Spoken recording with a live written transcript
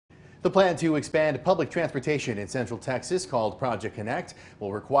The plan to expand public transportation in Central Texas, called Project Connect,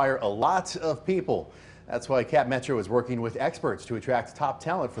 will require a lot of people. That's why CapMetro is working with experts to attract top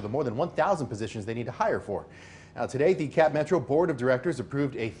talent for the more than 1,000 positions they need to hire for. Now, today, the CapMetro Board of Directors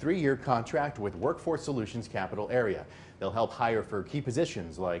approved a 3-year contract with Workforce Solutions Capital Area. They'll help hire for key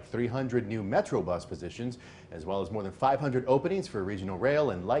positions like 300 new Metro bus positions, as well as more than 500 openings for regional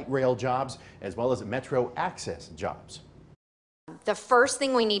rail and light rail jobs, as well as Metro access jobs. The first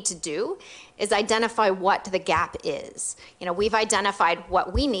thing we need to do is identify what the gap is. We've identified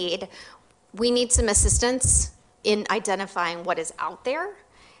what we need. We need some assistance in identifying what is out there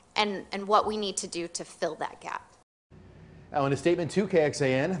and what we need to do to fill that gap. Now, in a statement to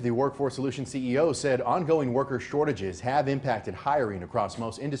KXAN, the Workforce Solutions CEO said ongoing worker shortages have impacted hiring across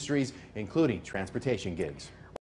most industries, including transportation gigs.